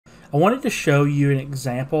I wanted to show you an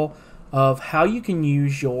example of how you can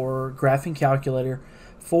use your graphing calculator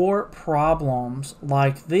for problems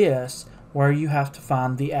like this, where you have to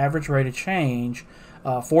find the average rate of change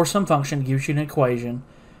for some function. It gives you an equation,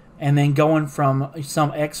 and then going from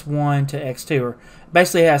some x1 to x2, or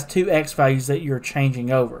basically it has two x values that you're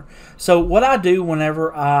changing over. So what I do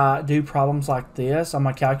whenever I do problems like this on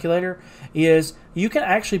my calculator is you can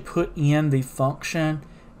actually put in the function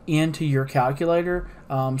into your calculator.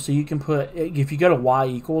 So you can put, if you go to y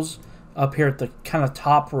equals up here at the kind of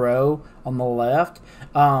top row on the left,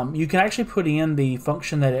 you can actually put in the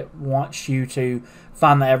function that it wants you to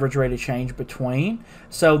find the average rate of change between.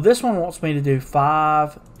 So this one wants me to do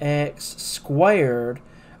 5x squared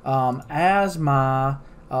as my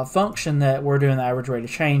function that we're doing the average rate of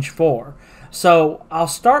change for. So I'll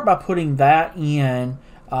start by putting that in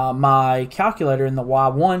my calculator in the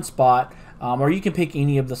y1 spot, or you can pick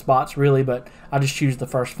any of the spots really, but I just choose the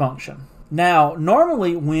first function. Now,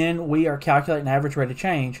 normally when we are calculating average rate of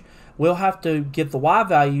change, we'll have to get the y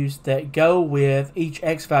values that go with each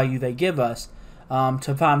x value they give us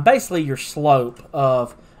to find basically your slope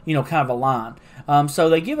of, kind of a line. So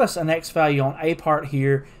they give us an x value on a part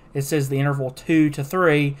here. It says the interval 2 to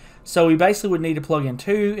 3. So we basically would need to plug in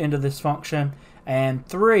 2 into this function and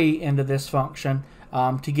 3 into this function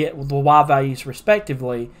to get the y values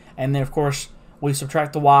respectively. And then, of course, we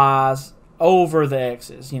subtract the y's over the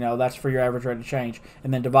x's. That's for your average rate of change,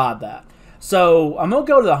 and then divide that. So I'm going to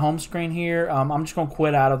go to the home screen here. I'm just going to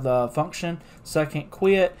quit out of the function. Second,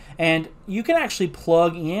 quit. And you can actually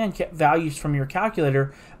plug in values from your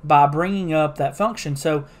calculator by bringing up that function.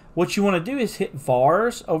 So what you want to do is hit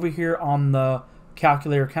vars over here on the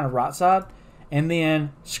calculator kind of right side, and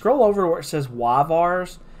then scroll over where it says y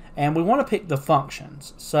vars, and we want to pick the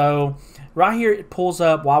functions. So right here it pulls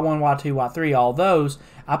up y1, y2, y3, all those.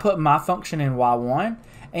 I put my function in y1,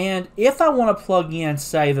 and if I want to plug in,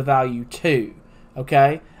 say, the value 2,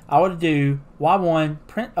 okay, I would do y1,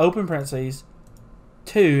 open parentheses,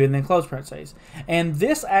 2, and then close parentheses. And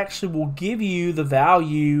this actually will give you the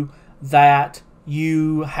value that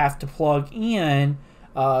you have to plug in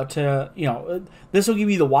this will give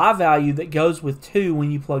you the y value that goes with 2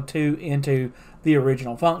 when you plug 2 into the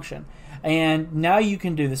original function. And now you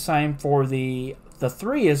can do the same for the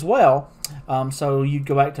 3 as well. So you'd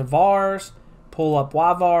go back to vars, pull up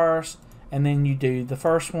y vars, and then you do the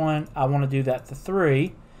first one. I want to do that to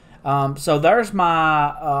 3. So there's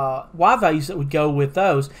my y values that would go with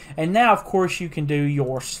those. And now, of course, you can do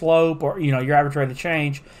your slope, or your average rate of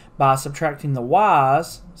change, by subtracting the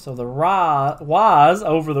y's. So the y's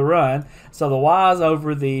over the run. So the y's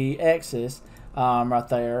over the x's right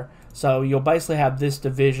there. So you'll basically have this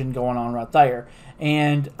division going on right there.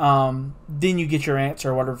 And then you get your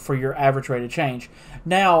answer or whatever for your average rate of change.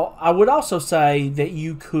 Now, I would also say that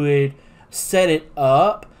you could set it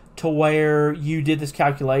up to where you did this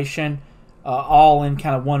calculation all in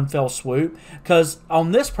kind of one fell swoop. Because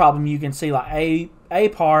on this problem, you can see like a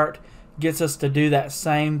part gets us to do that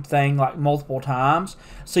same thing like multiple times.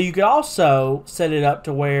 So you could also set it up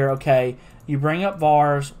to where, okay, you bring up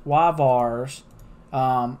vars, y vars,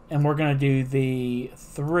 and we're going to do the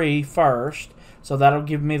 3 first. So that'll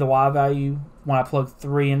give me the y value when I plug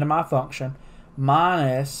 3 into my function,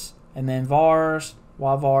 minus, and then vars,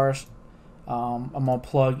 y vars, I'm going to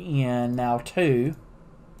plug in now 2.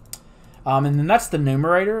 And then that's the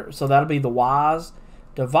numerator, so that'll be the y's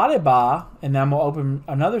divided by, and then I'm going to open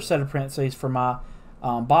another set of parentheses for my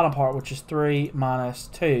bottom part, which is 3 minus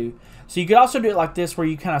 2. So you could also do it like this, where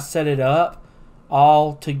you kind of set it up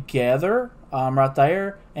all together right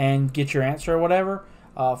there and get your answer or whatever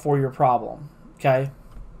for your problem. Okay.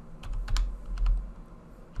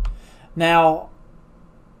 Now,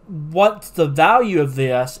 what's the value of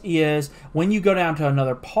this is when you go down to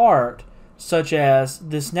another part, such as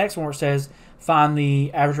this next one where it says find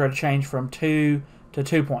the average rate of change from 2 to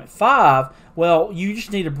 2.5, well, you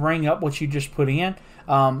just need to bring up what you just put in.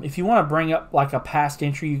 If you want to bring up like a past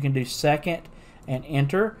entry, you can do second and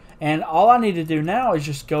enter. And all I need to do now is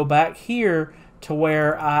just go back here to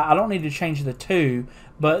where I don't need to change the 2,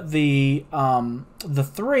 but the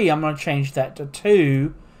 3, I'm going to change that to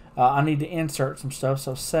 2. I need to insert some stuff,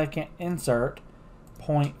 so second insert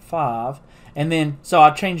 0.5, and then so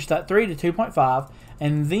I changed that 3 to 2.5,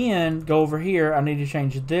 and then go over here. I need to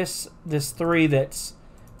change this 3 that's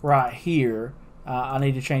right here. I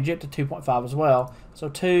need to change it to 2.5 as well. So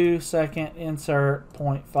 2 second insert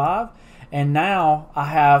 0.5, and now I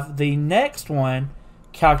have the next one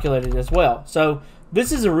calculated as well. So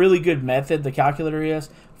this is a really good method, the calculator is,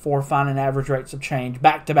 for finding average rates of change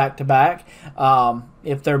back to back to back.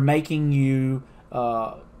 If they're making you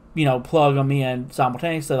plug them in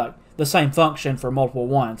simultaneously, like the same function for multiple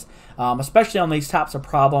ones, especially on these types of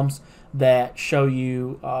problems that show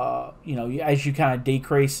you, as you kind of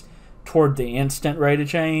decrease toward the instant rate of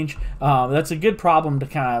change. That's a good problem to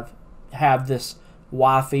kind of have this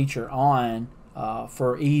Y feature on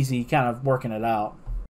for easy kind of working it out.